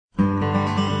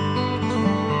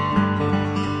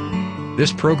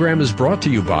This program is brought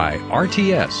to you by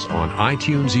RTS on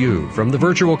iTunes U from the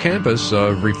virtual campus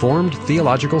of Reformed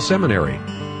Theological Seminary.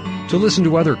 To listen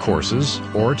to other courses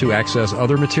or to access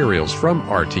other materials from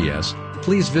RTS,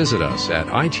 please visit us at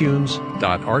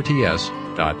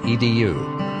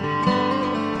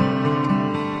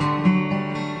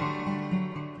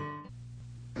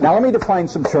itunes.rts.edu. Now let me define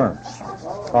some terms.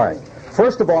 All right.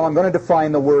 First of all, I'm going to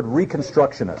define the word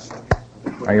Reconstructionist.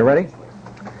 Are you ready?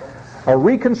 A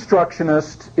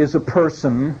Reconstructionist is a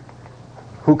person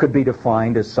who could be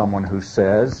defined as someone who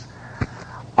says,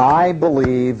 I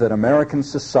believe that American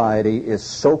society is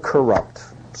so corrupt,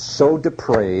 so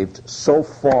depraved, so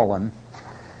fallen,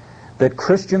 that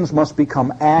Christians must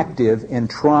become active in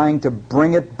trying to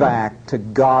bring it back to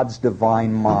God's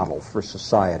divine model for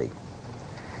society.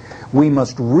 We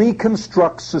must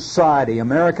reconstruct society,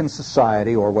 American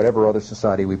society, or whatever other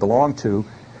society we belong to,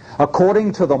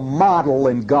 according to the model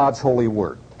in God's holy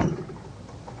word.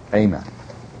 Amen.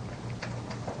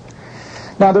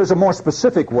 Now, there's a more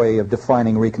specific way of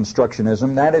defining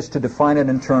Reconstructionism. That is to define it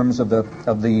in terms of the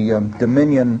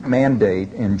dominion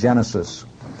mandate in Genesis,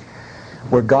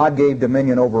 where God gave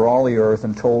dominion over all the earth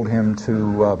and told him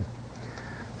to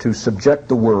subject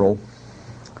the world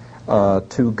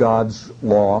to God's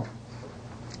law.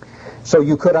 So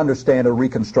you could understand a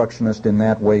Reconstructionist in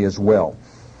that way as well.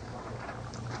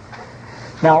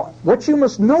 Now, what you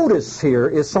must notice here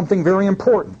is something very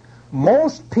important.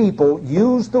 Most people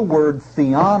use the word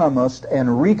theonomist and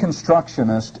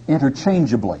Reconstructionist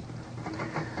interchangeably.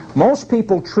 Most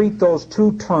people treat those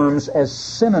two terms as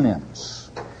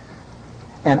synonyms.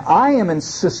 And I am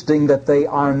insisting that they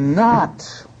are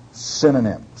not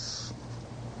synonyms.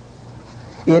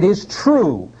 It is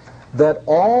true that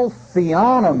all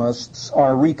theonomists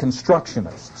are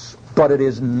Reconstructionists, but it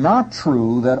is not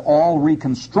true that all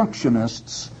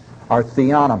Reconstructionists are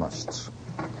theonomists.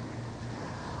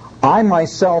 I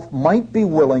myself might be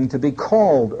willing to be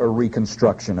called a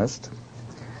Reconstructionist,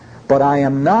 but I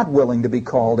am not willing to be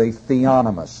called a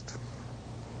theonomist.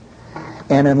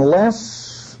 And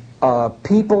unless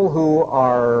people who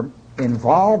are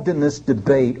involved in this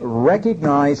debate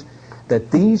recognize that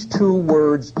these two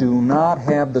words do not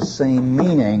have the same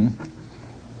meaning,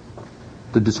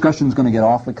 the discussion is going to get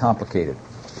awfully complicated.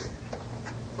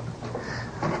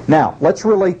 Now, let's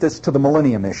relate this to the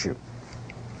millennium issue.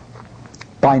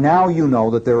 By now you know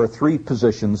that there are three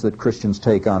positions that Christians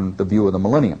take on the view of the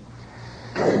millennium.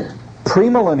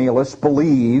 Premillennialists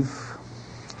believe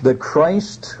that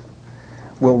Christ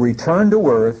will return to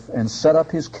earth and set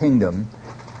up his kingdom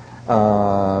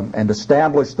and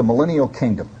establish the millennial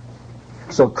kingdom.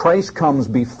 So Christ comes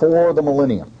before the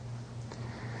millennium.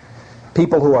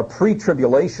 People who are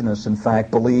pre-tribulationists, in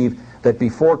fact, believe that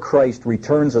before Christ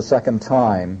returns a second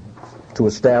time to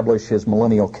establish his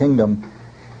millennial kingdom,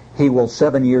 he will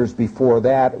 7 years before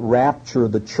that rapture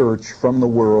the church from the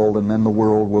world, and then the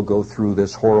world will go through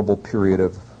this horrible period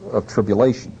of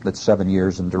tribulation that's 7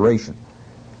 years in duration.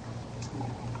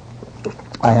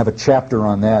 I have a chapter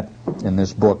on that in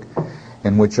this book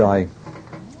in which I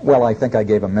think I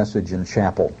gave a message in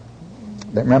chapel.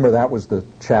 Remember, that was the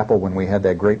chapel when we had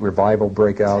that great revival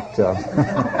breakout?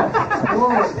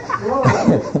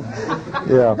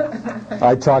 Yeah.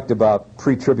 I talked about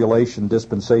pre-tribulation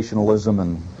dispensationalism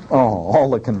and all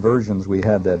the conversions we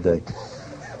had that day.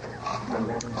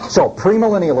 So,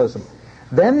 premillennialism.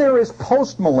 Then there is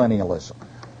postmillennialism.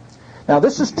 Now,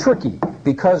 this is tricky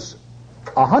because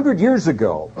 100 years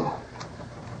ago,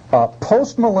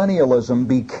 postmillennialism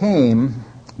became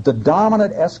the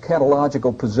dominant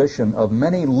eschatological position of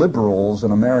many liberals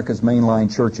in America's mainline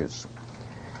churches.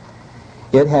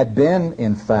 It had been,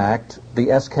 in fact, the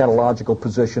eschatological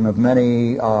position of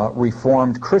many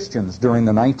Reformed Christians during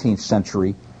the 19th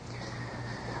century.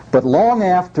 But long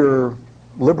after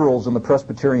liberals in the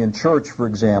Presbyterian Church, for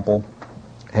example,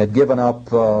 had given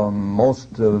up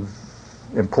most of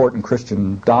important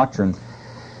Christian doctrine,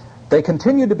 they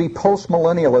continued to be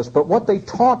postmillennialists, but what they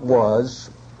taught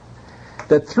was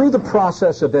that through the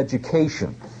process of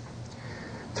education,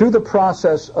 through the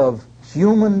process of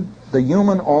the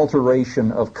human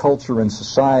alteration of culture and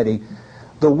society,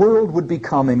 the world would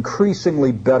become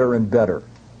increasingly better and better.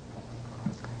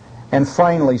 And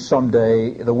finally,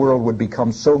 someday, the world would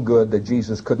become so good that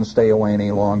Jesus couldn't stay away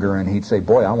any longer, and he'd say,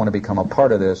 boy, I want to become a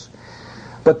part of this.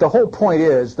 But the whole point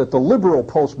is that the liberal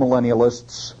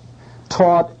postmillennialists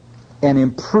taught an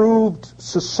improved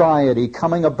society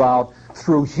coming about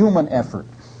through human effort.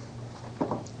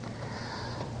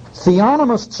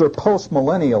 Theonomists are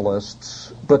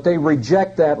postmillennialists, but they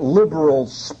reject that liberal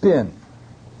spin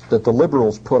that the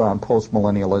liberals put on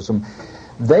postmillennialism.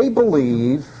 They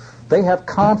believe, they have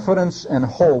confidence and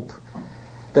hope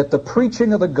that the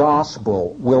preaching of the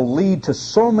gospel will lead to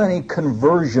so many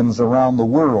conversions around the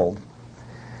world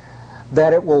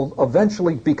that it will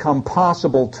eventually become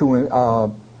possible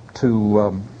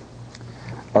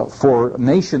for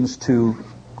nations to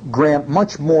grant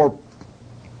much more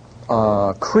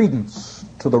credence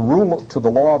to the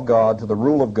law of God, to the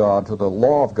rule of God, to the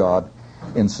law of God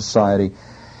in society,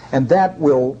 and that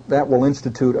will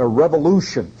institute a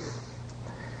revolution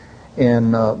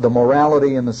in the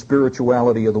morality and the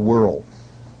spirituality of the world,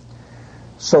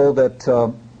 so that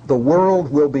the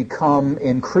world will become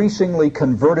increasingly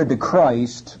converted to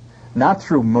Christ, not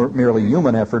through merely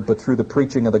human effort, but through the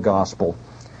preaching of the gospel.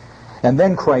 And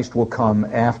then Christ will come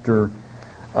after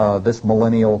this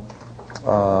millennial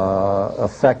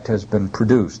effect has been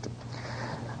produced.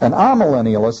 An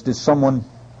amillennialist is someone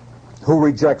who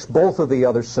rejects both of the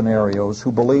other scenarios,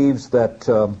 who believes that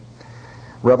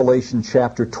Revelation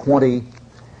chapter 20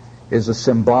 is a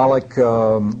symbolic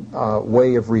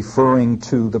way of referring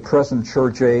to the present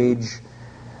church age,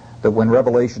 that when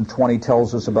Revelation 20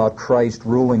 tells us about Christ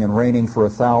ruling and reigning for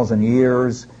 1,000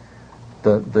 years,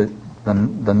 the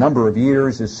number of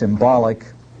years is symbolic,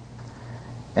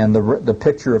 and the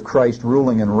picture of Christ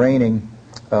ruling and reigning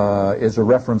is a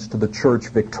reference to the church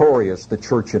victorious, the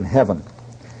church in heaven.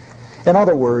 In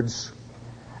other words,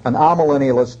 an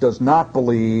amillennialist does not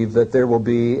believe that there will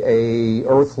be a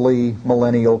earthly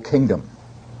millennial kingdom.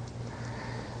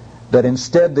 That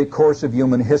instead the course of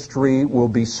human history will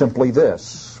be simply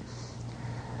this,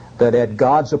 that at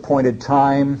God's appointed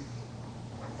time,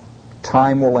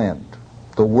 time will end,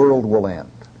 the world will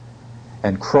end,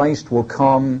 and Christ will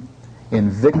come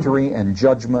in victory and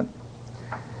judgment.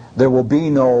 There will be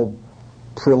no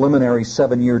preliminary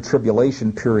 7-year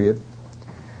tribulation period,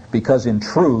 because in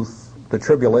truth, the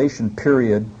tribulation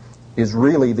period is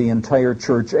really the entire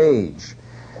church age,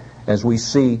 as we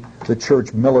see the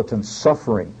church militants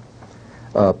suffering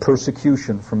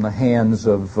persecution from the hands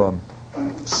of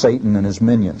Satan and his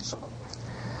minions.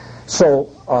 So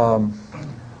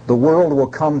the world will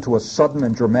come to a sudden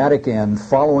and dramatic end,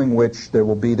 following which there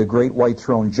will be the great white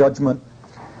throne judgment.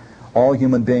 All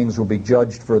human beings will be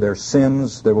judged for their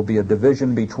sins. There will be a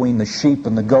division between the sheep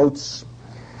and the goats,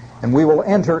 and we will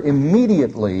enter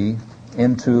immediately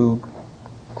into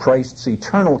Christ's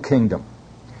eternal kingdom.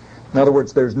 In other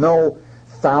words, there's no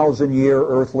 1,000-year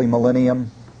earthly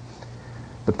millennium.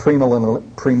 The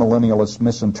premillennialists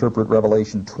misinterpret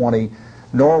Revelation 20,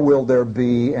 nor will there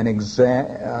be an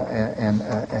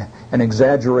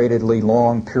exaggeratedly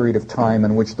long period of time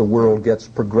in which the world gets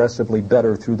progressively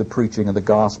better through the preaching of the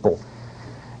gospel,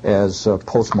 as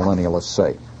postmillennialists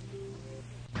say.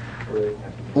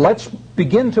 Let's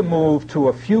begin to move to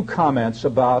a few comments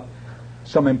about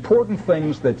some important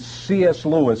things that C.S.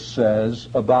 Lewis says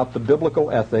about the biblical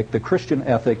ethic, the Christian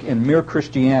ethic, in Mere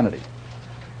Christianity.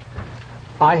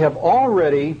 I have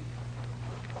already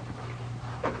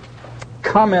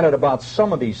commented about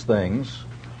some of these things.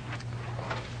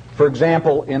 For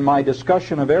example, in my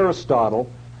discussion of Aristotle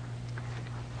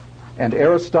and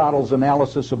Aristotle's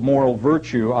analysis of moral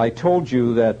virtue, I told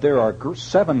you that there are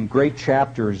 7 great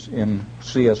chapters in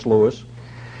C.S. Lewis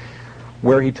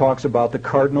where he talks about the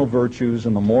cardinal virtues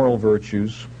and the moral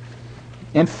virtues.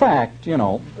 In fact,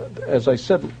 as I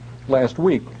said last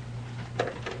week,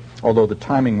 although the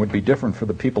timing would be different for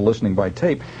the people listening by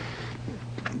tape,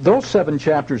 those 7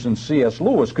 chapters in C.S.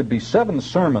 Lewis could be 7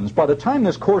 sermons. By the time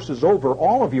this course is over,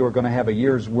 all of you are going to have a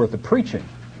year's worth of preaching.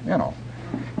 You're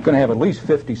going to have at least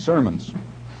 50 sermons.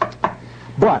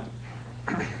 But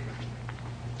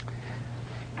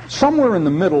somewhere in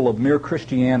the middle of Mere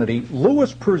Christianity,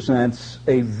 Lewis presents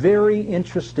a very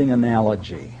interesting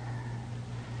analogy.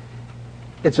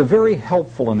 It's a very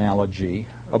helpful analogy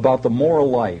about the moral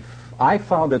life. I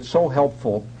found it so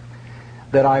helpful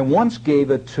that I once gave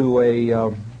it to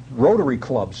a Rotary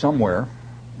Club somewhere.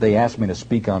 They asked me to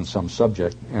speak on some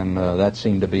subject, and that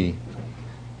seemed to be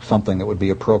something that would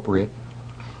be appropriate.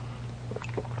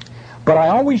 But I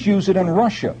always use it in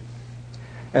Russia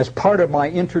as part of my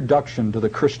introduction to the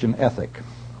Christian ethic.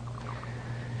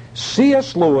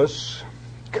 C.S. Lewis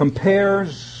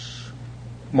compares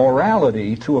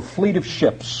morality to a fleet of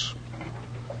ships.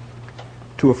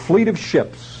 To a fleet of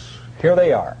ships. Here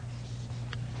they are.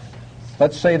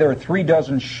 Let's say there are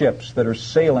 36 ships that are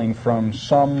sailing from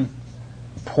some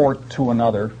port to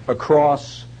another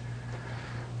across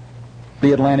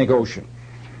the Atlantic Ocean.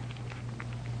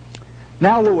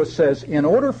 Now Lewis says, in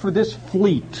order for this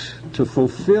fleet to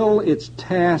fulfill its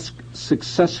task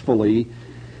successfully,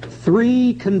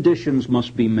 3 conditions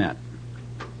must be met.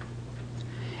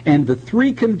 And the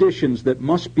 3 conditions that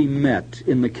must be met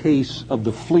in the case of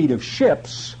the fleet of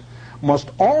ships must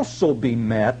also be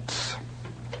met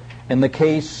in the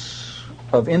case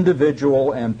of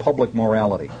individual and public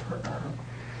morality.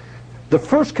 The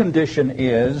first condition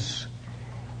is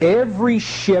every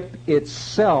ship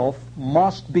itself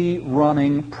must be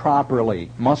running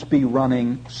properly, must be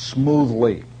running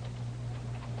smoothly.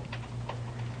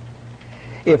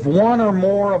 If one or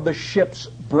more of the ships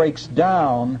breaks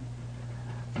down,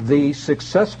 the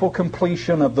successful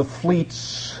completion of the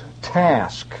fleet's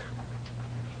task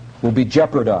will be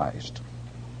jeopardized.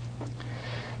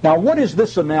 Now, what is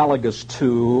this analogous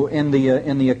to in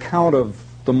the account of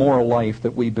the moral life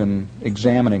that we've been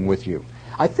examining with you?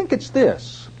 I think it's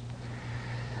this,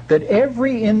 that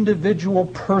every individual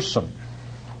person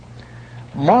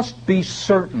must be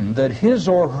certain that his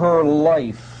or her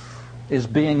life is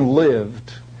being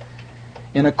lived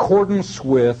in accordance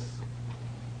with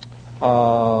the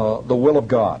will of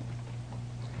God.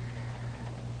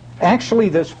 Actually,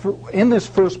 in this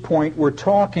first point, we're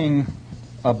talking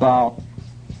about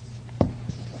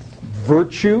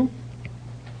virtue,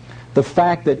 the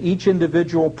fact that each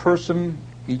individual person,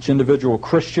 each individual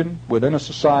Christian within a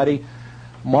society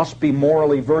must be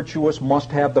morally virtuous, must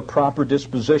have the proper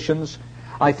dispositions.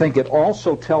 I think it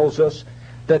also tells us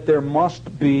that there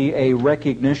must be a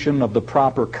recognition of the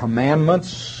proper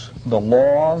commandments, the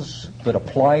laws that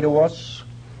apply to us.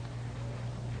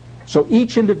 So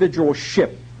each individual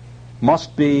ship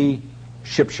must be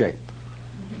shipshape.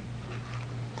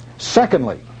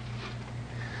 Secondly,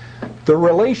 the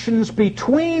relations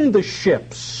between the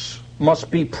ships must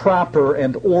be proper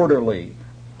and orderly.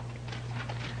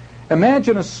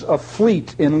 Imagine a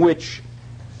fleet in which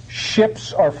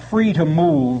ships are free to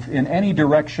move in any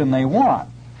direction they want.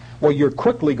 Well, you're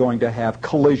quickly going to have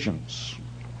collisions.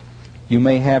 You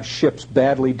may have ships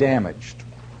badly damaged.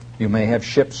 You may have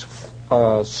ships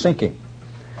sinking.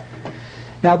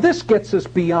 Now, this gets us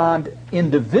beyond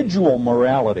individual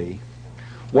morality,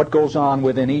 what goes on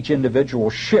within each individual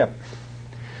ship,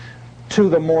 to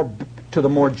the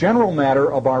more general matter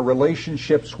of our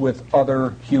relationships with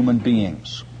other human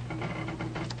beings.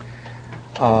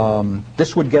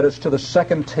 This would get us to the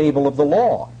second table of the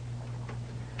law,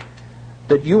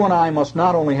 that you and I must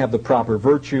not only have the proper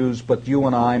virtues, but you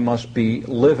and I must be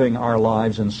living our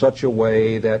lives in such a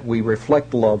way that we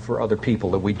reflect love for other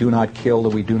people, that we do not kill, that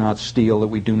we do not steal, that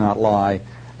we do not lie,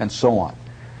 and so on,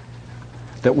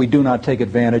 that we do not take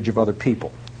advantage of other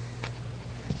people.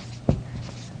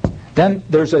 Then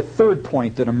there's a third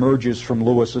point that emerges from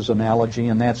Lewis's analogy,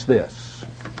 and that's this.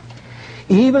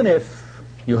 Even if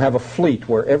you have a fleet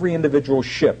where every individual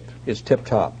ship is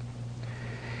tip-top,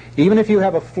 even if you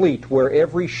have a fleet where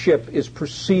every ship is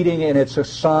proceeding in its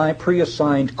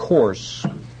pre-assigned course,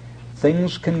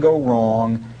 things can go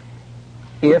wrong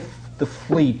if the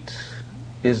fleet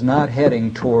is not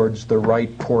heading towards the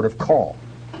right port of call.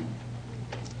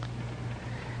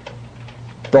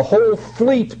 The whole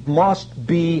fleet must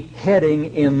be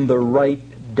heading in the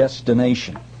right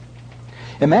destination.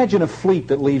 Imagine a fleet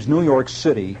that leaves New York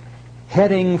City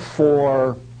heading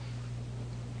for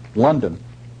London,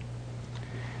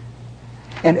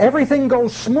 and everything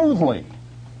goes smoothly.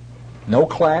 No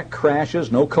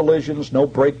crashes, no collisions, no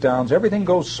breakdowns. Everything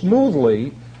goes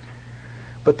smoothly,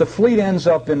 but the fleet ends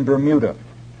up in Bermuda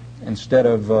instead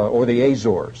of, or the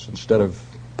Azores instead of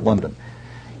London.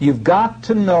 You've got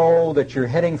to know that you're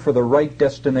heading for the right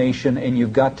destination, and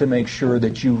you've got to make sure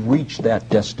that you reach that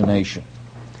destination.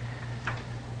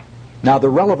 Now, the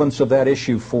relevance of that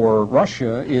issue for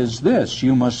Russia is this.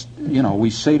 You must, we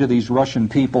say to these Russian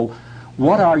people,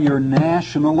 what are your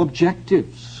national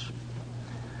objectives?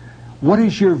 What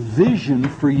is your vision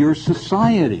for your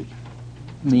society?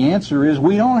 And the answer is,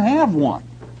 we don't have one.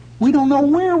 We don't know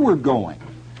where we're going.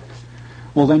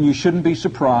 Well, then you shouldn't be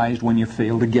surprised when you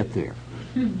fail to get there.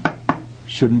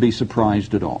 Shouldn't be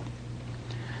surprised at all.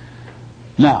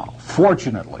 Now,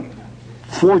 fortunately,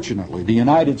 the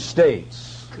United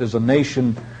States is a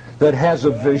nation that has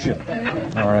a vision.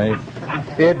 All right?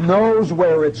 It knows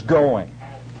where it's going.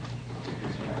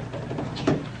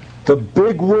 The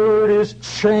big word is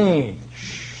change.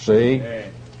 See?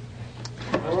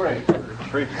 All right.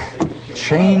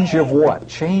 Change of what?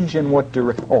 Change in what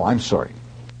direction? Oh, I'm sorry.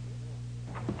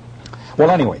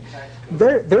 Well, anyway,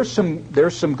 there's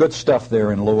some good stuff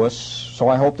there in Lewis, so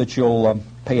I hope that you'll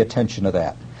pay attention to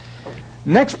that.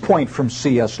 Next point from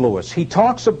C.S. Lewis. He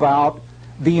talks about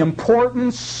the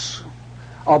importance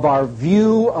of our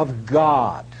view of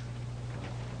God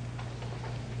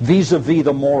vis-a-vis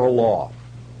the moral law.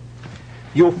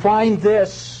 You'll find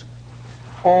this,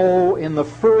 in the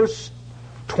first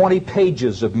 20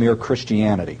 pages of Mere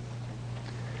Christianity.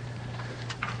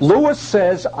 Lewis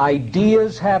says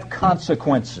ideas have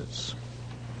consequences.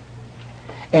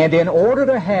 And in order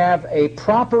to have a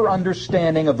proper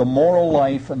understanding of the moral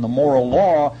life and the moral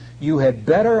law, you had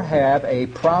better have a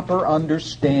proper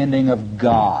understanding of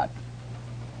God.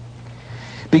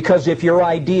 Because if your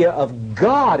idea of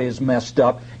God is messed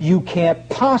up, you can't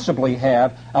possibly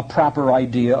have a proper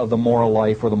idea of the moral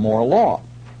life or the moral law.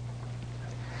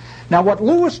 Now, what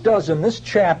Lewis does in this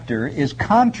chapter is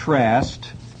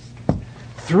contrast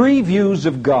three views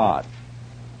of God.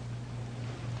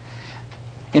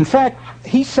 In fact,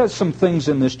 he says some things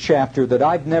in this chapter that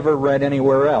I've never read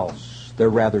anywhere else. They're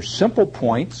rather simple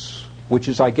points, which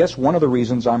is, I guess, one of the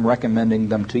reasons I'm recommending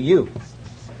them to you.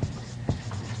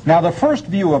 Now, the first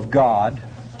view of God,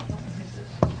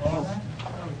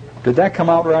 did that come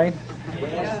out right?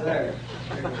 Yes, sir.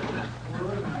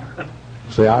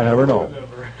 See, I never know.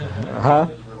 Huh?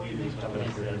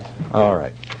 All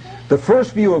right. The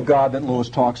first view of God that Lewis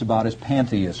talks about is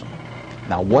pantheism.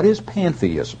 Now, what is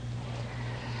pantheism?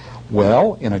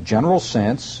 Well, in a general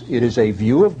sense, it is a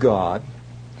view of God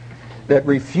that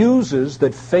refuses,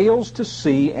 that fails to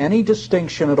see any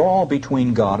distinction at all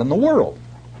between God and the world.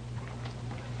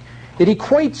 It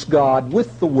equates God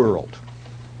with the world.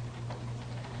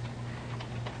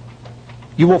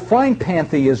 You will find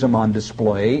pantheism on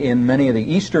display in many of the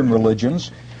Eastern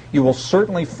religions. You will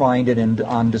certainly find it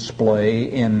on display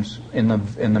in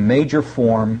the major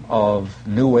form of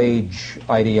New Age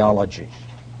ideology.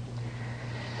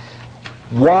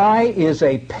 Why is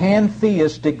a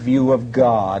pantheistic view of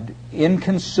God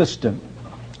inconsistent,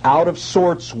 out of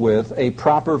sorts with a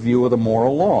proper view of the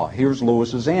moral law? Here's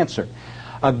Lewis's answer.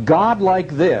 A God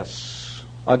like this,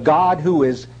 a God who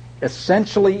is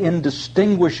essentially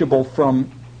indistinguishable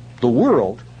from the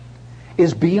world,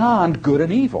 is beyond good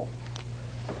and evil.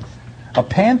 A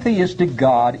pantheistic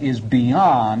God is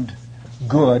beyond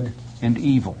good and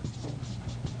evil.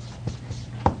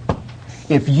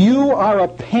 If you are a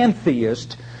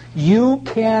pantheist, you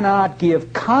cannot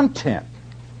give content,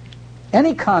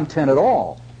 any content at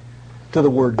all, to the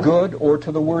word good or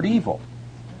to the word evil.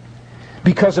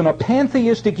 Because in a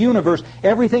pantheistic universe,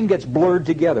 everything gets blurred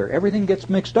together. Everything gets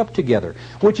mixed up together,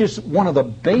 which is one of the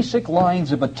basic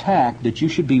lines of attack that you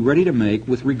should be ready to make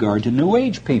with regard to New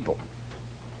Age people.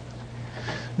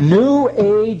 New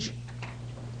Age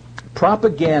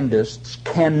propagandists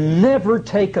can never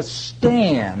take a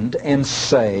stand and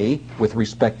say, with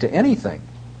respect to anything,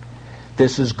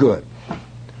 this is good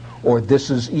or this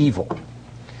is evil.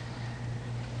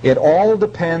 It all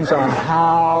depends on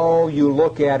how you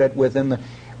look at it within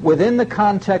the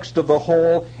context of the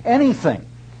whole. Anything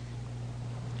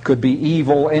could be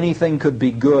evil, anything could be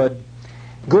good.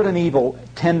 Good and evil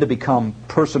tend to become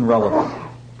person relevant.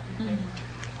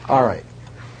 All right.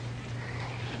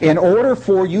 In order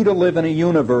for you to live in a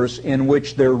universe in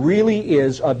which there really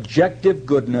is objective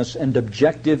goodness and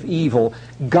objective evil,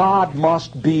 God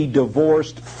must be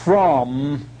divorced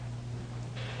from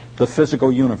the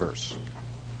physical universe.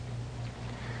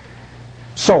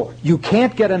 So, you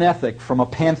can't get an ethic from a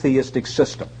pantheistic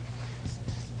system.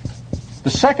 The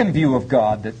second view of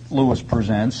God that Lewis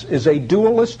presents is a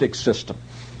dualistic system.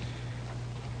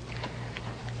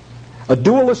 A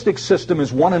dualistic system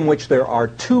is one in which there are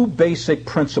two basic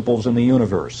principles in the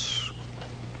universe.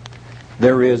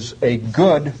 There is a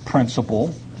good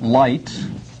principle, light,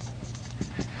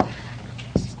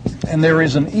 and there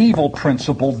is an evil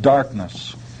principle,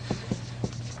 darkness.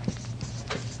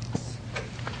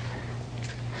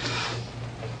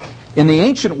 In the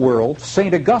ancient world,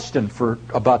 St. Augustine, for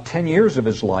about 10 years of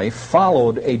his life,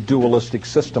 followed a dualistic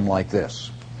system like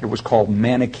this. It was called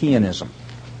Manichaeanism.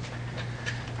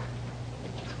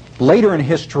 Later in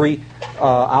history,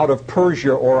 out of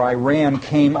Persia or Iran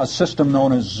came a system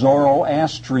known as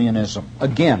Zoroastrianism.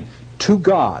 Again, two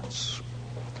gods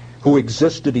who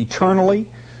existed eternally,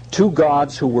 two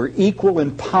gods who were equal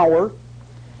in power.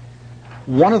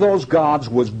 One of those gods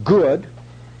was good,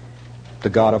 the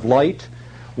god of light.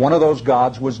 One of those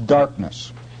gods was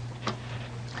darkness.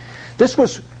 This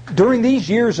was, during these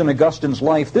years in Augustine's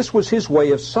life, this was his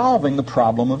way of solving the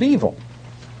problem of evil.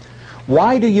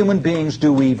 Why do human beings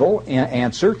do evil?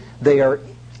 Answer, they are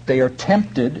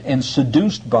tempted and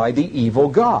seduced by the evil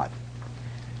God.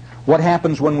 What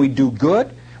happens when we do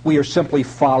good? We are simply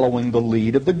following the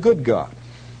lead of the good God.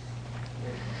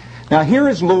 Now here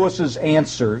is Lewis's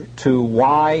answer to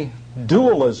why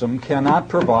dualism cannot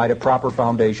provide a proper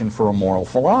foundation for a moral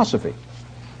philosophy.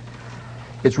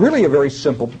 It's really a very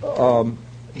simple,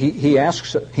 he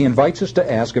invites us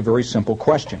to ask a very simple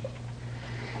question.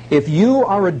 If you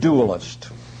are a dualist,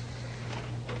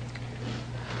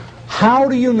 how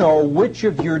do you know which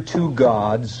of your two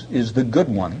gods is the good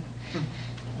one?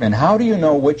 And how do you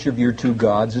know which of your two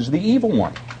gods is the evil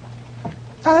one?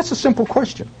 Now, that's a simple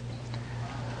question.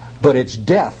 But it's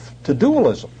death to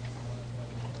dualism.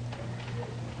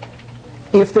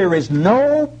 If there is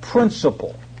no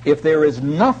principle, if there is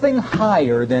nothing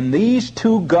higher than these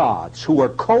two gods who are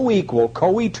co-equal,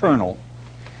 co-eternal,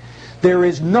 there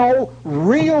is no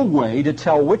real way to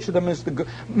tell which of them is the good.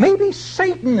 Maybe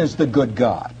Satan is the good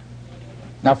God.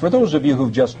 Now, for those of you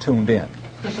who've just tuned in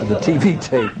to the TV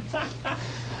tape,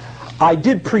 I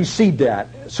did precede that,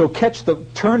 so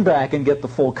turn back and get the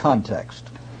full context.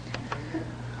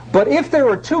 But if there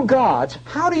are two gods,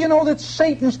 how do you know that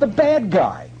Satan's the bad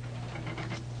guy?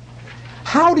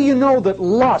 How do you know that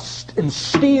lust and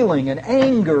stealing and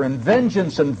anger and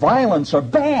vengeance and violence are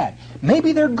bad?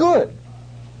 Maybe they're good.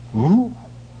 Ooh,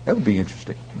 that would be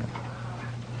interesting.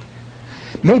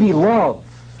 Maybe love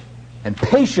and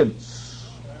patience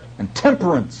and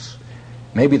temperance,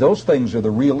 maybe those things are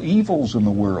the real evils in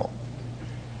the world.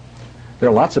 There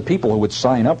are lots of people who would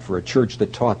sign up for a church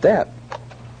that taught that.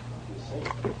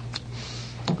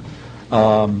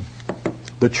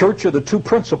 The church of the two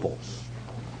principles.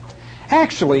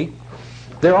 Actually,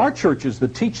 there are churches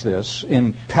that teach this.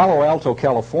 In Palo Alto,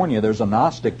 California, there's a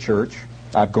Gnostic church.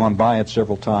 I've gone by it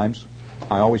several times.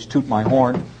 I always toot my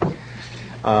horn.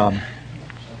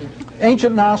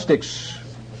 Ancient Gnostics,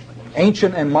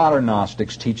 ancient and modern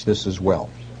Gnostics teach this as well.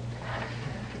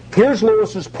 Here's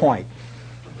Lewis's point.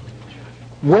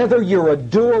 Whether you're a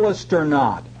dualist or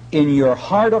not, in your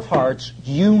heart of hearts,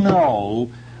 you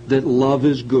know that love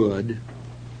is good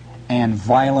and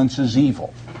violence is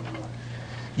evil.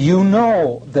 You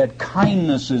know that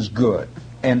kindness is good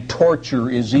and torture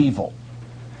is evil.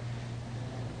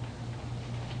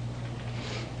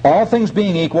 All things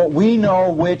being equal, we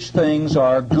know which things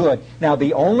are good. Now,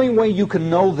 the only way you can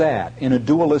know that in a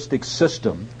dualistic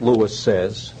system, Lewis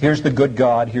says, here's the good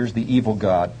God, here's the evil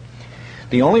God.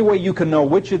 The only way you can know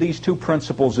which of these two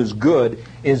principles is good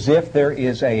is if there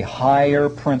is a higher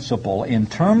principle in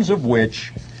terms of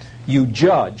which you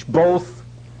judge both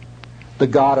the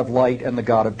God of light and the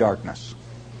God of darkness.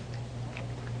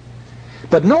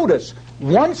 But notice,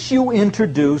 once you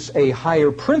introduce a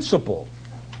higher principle,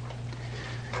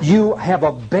 you have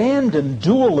abandoned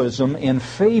dualism in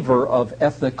favor of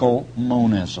ethical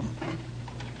monism.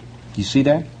 You see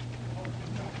that?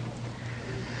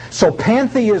 So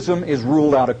pantheism is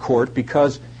ruled out of court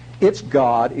because its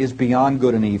God is beyond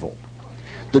good and evil.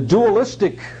 The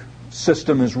dualistic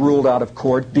system is ruled out of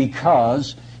court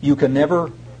because you can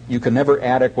never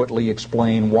adequately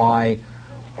explain why.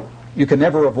 You can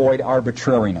never avoid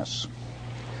arbitrariness.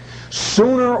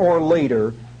 Sooner or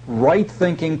later,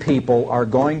 right-thinking people are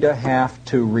going to have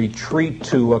to retreat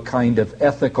to a kind of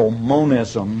ethical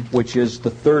monism, which is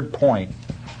the third point,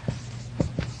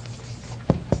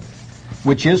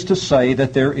 which is to say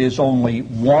that there is only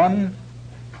one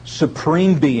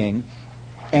supreme being,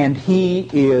 and he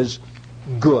is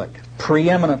good,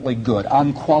 preeminently good,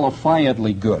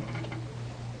 unqualifiedly good.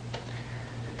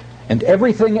 And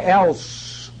everything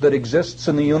else that exists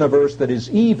in the universe that is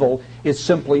evil is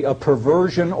simply a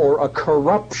perversion or a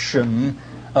corruption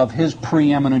of his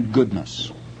preeminent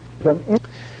goodness.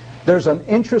 There's an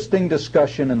interesting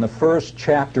discussion in the first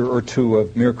chapter or two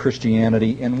of Mere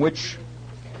Christianity in which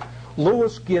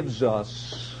Lewis gives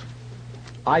us,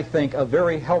 I think, a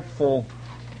very helpful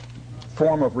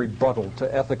form of rebuttal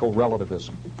to ethical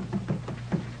relativism.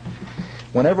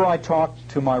 Whenever I talk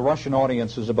to my Russian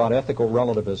audiences about ethical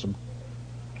relativism,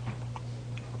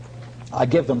 I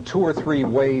give them 2 or 3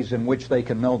 ways in which they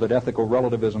can know that ethical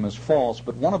relativism is false,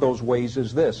 but one of those ways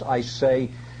is this. I say,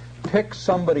 pick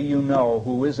somebody you know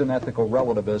who is an ethical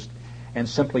relativist and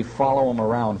simply follow him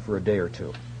around for a day or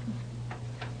two.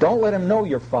 Don't let him know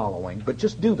you're following, but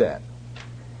just do that.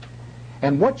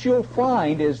 And what you'll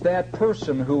find is that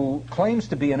person who claims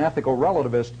to be an ethical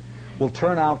relativist will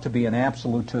turn out to be an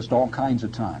absolutist all kinds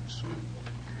of times.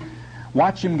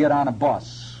 Watch him get on a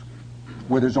bus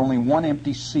where there's only one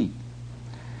empty seat,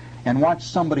 and watch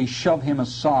somebody shove him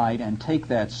aside and take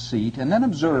that seat, and then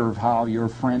observe how your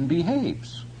friend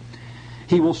behaves.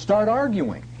 He will start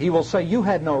arguing. He will say, you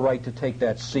had no right to take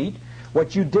that seat.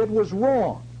 What you did was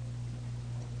wrong.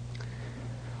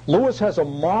 Lewis has a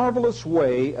marvelous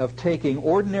way of taking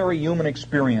ordinary human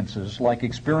experiences, like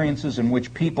experiences in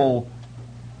which people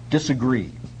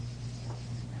disagree,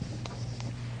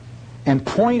 and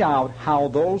point out how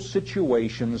those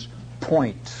situations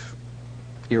point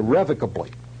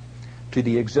irrevocably to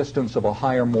the existence of a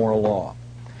higher moral law.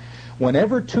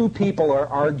 Whenever two people are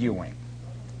arguing,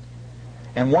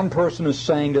 and one person is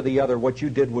saying to the other, what you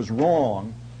did was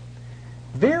wrong,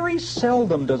 very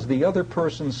seldom does the other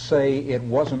person say it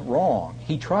wasn't wrong.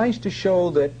 He tries to show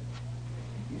that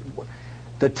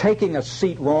that taking a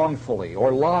seat wrongfully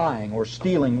or lying or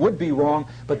stealing would be wrong,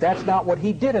 but that's not what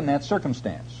he did in that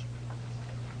circumstance.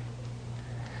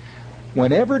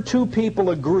 Whenever two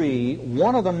people agree,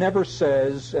 one of them never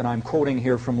says, and I'm quoting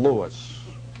here from Lewis,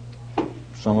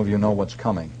 some of you know what's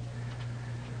coming.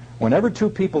 Whenever two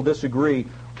people disagree,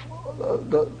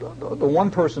 the one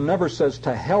person never says,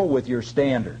 to hell with your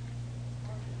standard.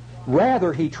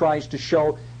 Rather, he tries to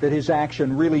show that his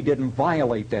action really didn't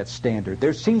violate that standard.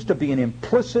 There seems to be an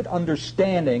implicit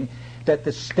understanding that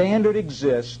the standard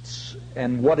exists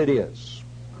and what it is.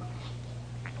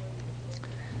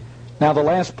 Now, the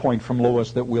last point from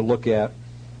Lewis that we'll look at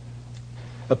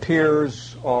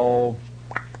appears, I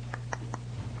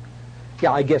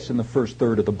guess in the first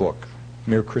third of the book,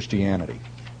 Mere Christianity.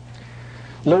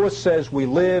 Lewis says we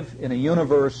live in a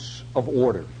universe of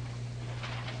order.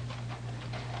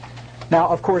 Now,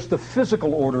 of course, the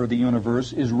physical order of the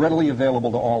universe is readily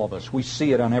available to all of us. We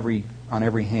see it on every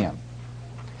hand.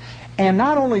 And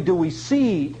not only do we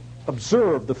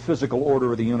observe the physical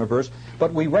order of the universe,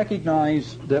 but we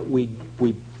recognize that we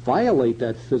violate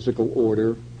that physical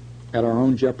order at our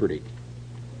own jeopardy.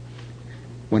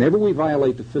 Whenever we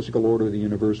violate the physical order of the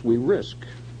universe, we risk.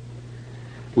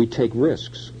 We take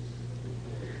risks.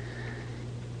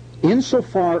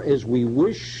 Insofar as we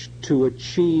wish to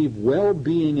achieve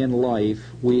well-being in life,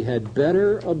 we had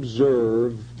better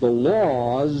observe the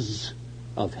laws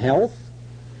of health,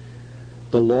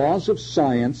 the laws of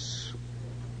science.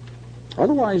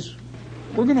 Otherwise,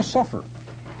 we're going to suffer.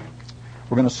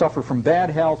 We're going to suffer from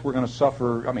bad health. We're going to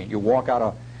suffer. You walk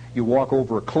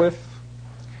over a cliff.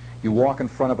 You walk in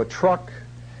front of a truck.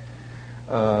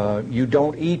 You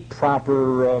don't eat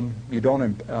proper. You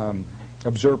don't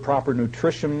observe proper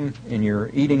nutrition in your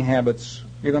eating habits.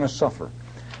 You're going to suffer.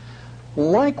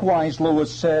 Likewise,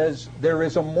 Lewis says, there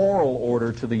is a moral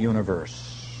order to the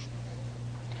universe.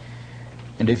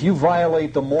 And if you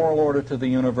violate the moral order to the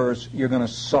universe, you're going to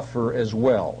suffer as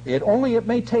well. It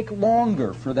may take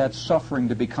longer for that suffering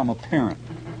to become apparent.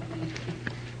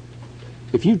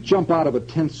 If you jump out of a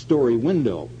 10th-story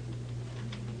window,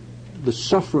 the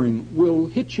suffering will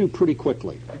hit you pretty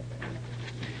quickly.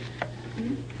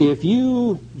 If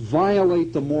you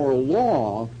violate the moral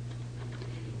law,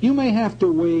 you may have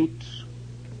to wait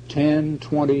 10,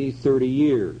 20, 30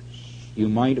 years. You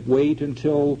might wait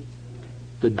until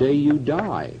the day you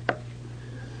die.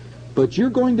 But you're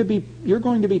going to be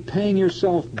paying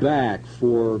yourself back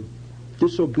for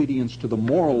disobedience to the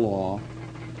moral law,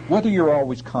 whether you're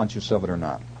always conscious of it or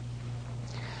not.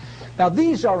 Now,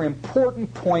 these are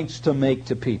important points to make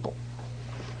to people.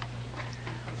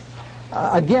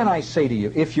 Again, I say to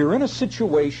you, if you're in a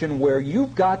situation where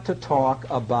you've got to talk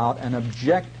about and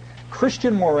object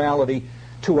Christian morality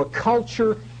to a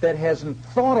culture that hasn't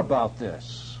thought about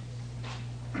this,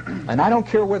 and I don't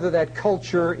care whether that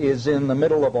culture is in the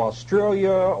middle of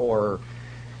Australia or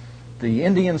the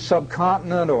Indian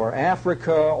subcontinent or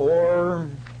Africa or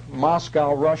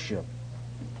Moscow, Russia,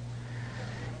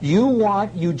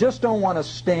 you just don't want to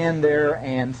stand there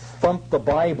and thump the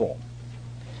Bible.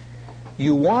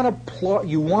 You want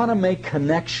to make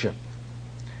connection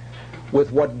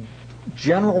with what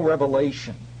general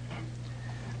revelation,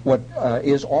 what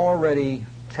is already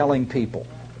telling people.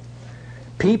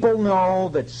 People know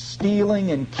that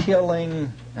stealing and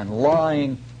killing and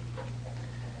lying,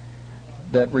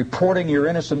 that reporting your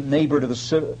innocent neighbor to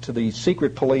the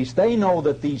secret police, they know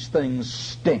that these things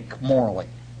stink morally.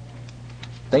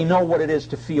 They know what it is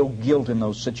to feel guilt in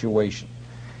those situations.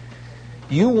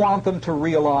 You want them to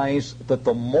realize that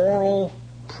the moral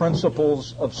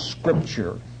principles of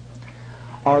Scripture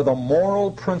are the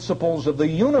moral principles of the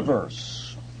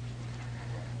universe.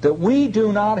 That we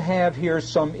do not have here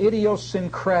some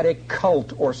idiosyncratic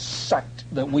cult or sect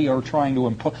that we are trying to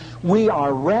impose. We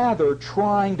are rather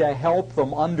trying to help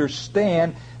them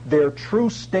understand their true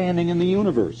standing in the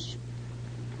universe.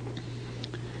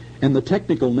 And the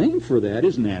technical name for that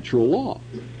is natural law.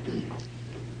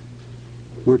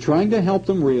 We're trying to help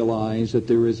them realize that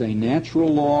there is a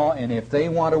natural law, and if they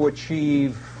want to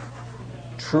achieve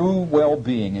true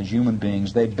well-being as human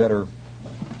beings, they'd better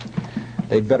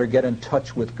get in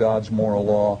touch with God's moral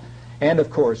law. And, of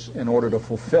course, in order to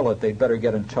fulfill it, they'd better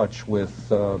get in touch with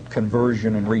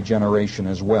conversion and regeneration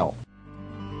as well.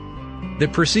 The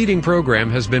preceding program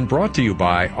has been brought to you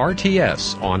by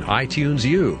RTS on iTunes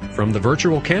U from the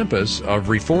virtual campus of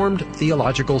Reformed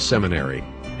Theological Seminary,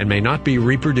 and may not be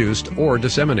reproduced or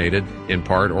disseminated, in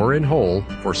part or in whole,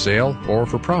 for sale or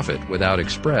for profit without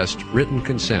expressed written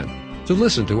consent. To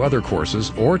listen to other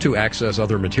courses or to access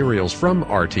other materials from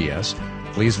RTS,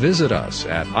 please visit us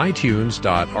at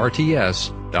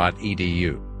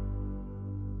itunes.rts.edu.